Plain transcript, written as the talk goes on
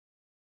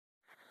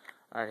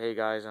Alright, hey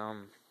guys,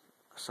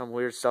 some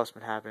weird stuff's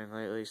been happening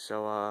lately,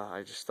 so,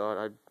 I just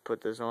thought I'd put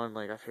this on,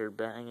 like, I've heard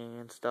banging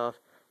and stuff,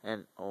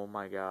 and, oh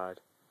my god,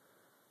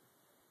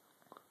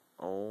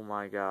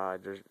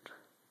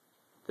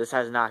 this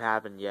has not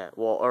happened yet.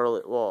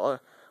 Well,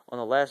 on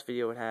the last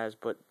video it has,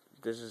 but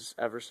this is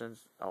ever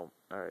since,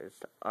 alright,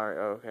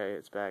 okay,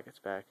 it's back.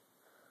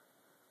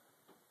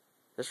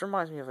 This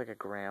reminds me of, like, a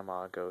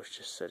grandma ghost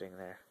just sitting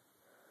there.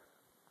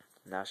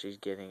 Now she's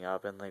getting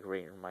up and, like,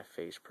 right in my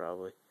face,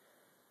 probably.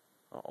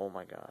 Oh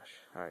my gosh.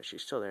 Alright,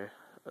 she's still there.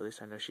 At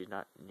least I know she's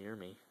not near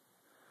me.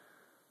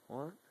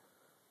 What?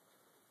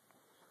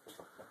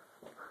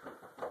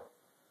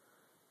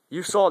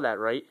 You saw that,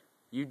 right?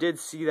 You did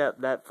see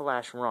that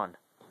flash run.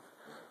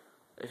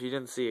 If you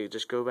didn't see it,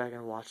 just go back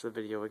and watch the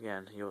video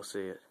again. You'll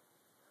see it.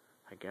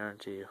 I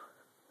guarantee you.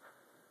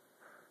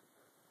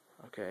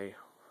 Okay.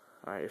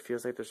 Alright, it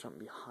feels like there's something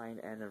behind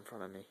and in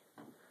front of me.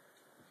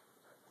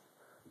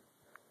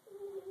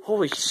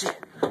 Holy shit!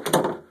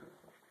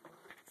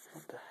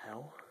 What the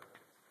hell?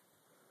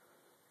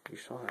 You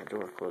saw that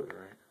door close,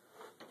 right?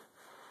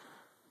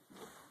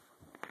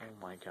 Oh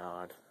my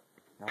god.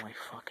 Now my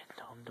fucking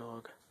dumb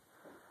dog.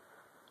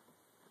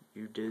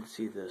 You did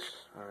see this.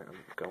 Alright, I'm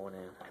going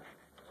in.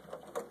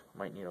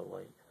 Might need a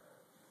light.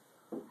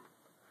 Oh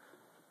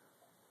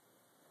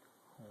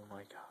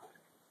my god.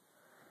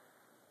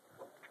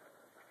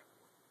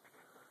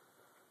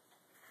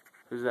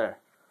 Who's there?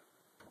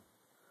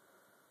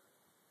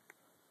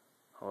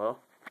 Hello?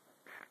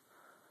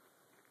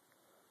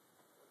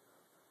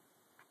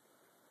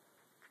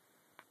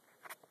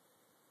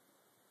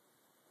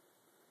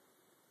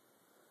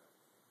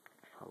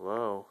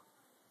 Hello?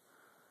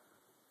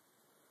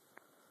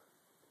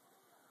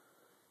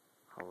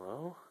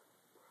 Hello?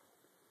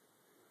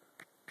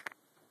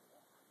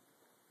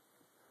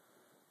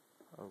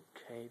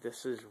 Okay,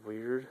 this is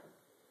weird.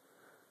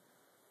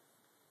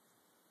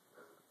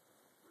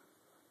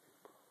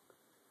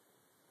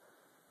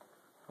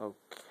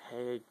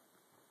 Okay.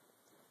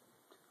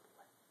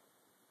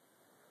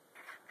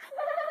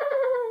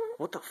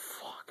 What the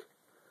fuck?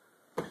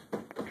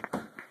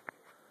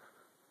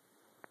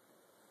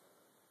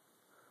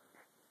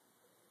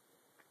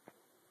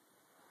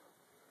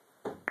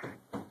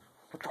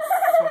 What the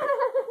fuck?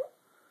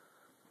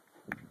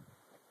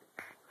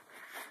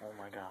 Oh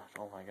my god,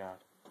 oh my god.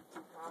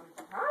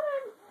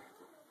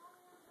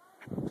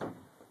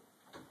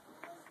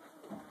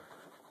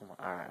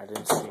 Alright, I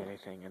didn't see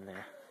anything in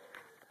there.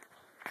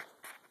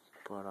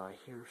 But I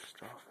hear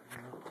stuff, you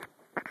know?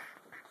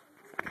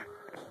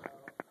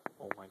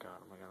 Oh my god,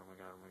 oh my god, oh my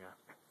god, oh my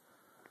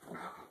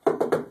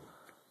god.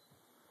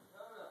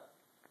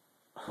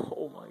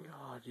 Oh my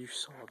god, you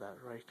saw that,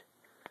 right?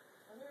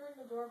 Let me ring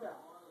the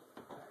doorbell.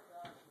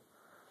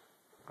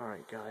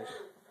 Alright, guys.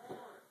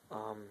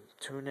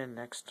 Tune in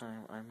next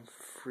time. I'm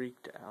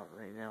freaked out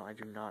right now. I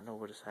do not know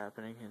what is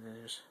happening, and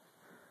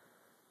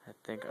I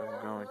think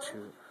I'm going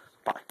to...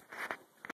 Bye.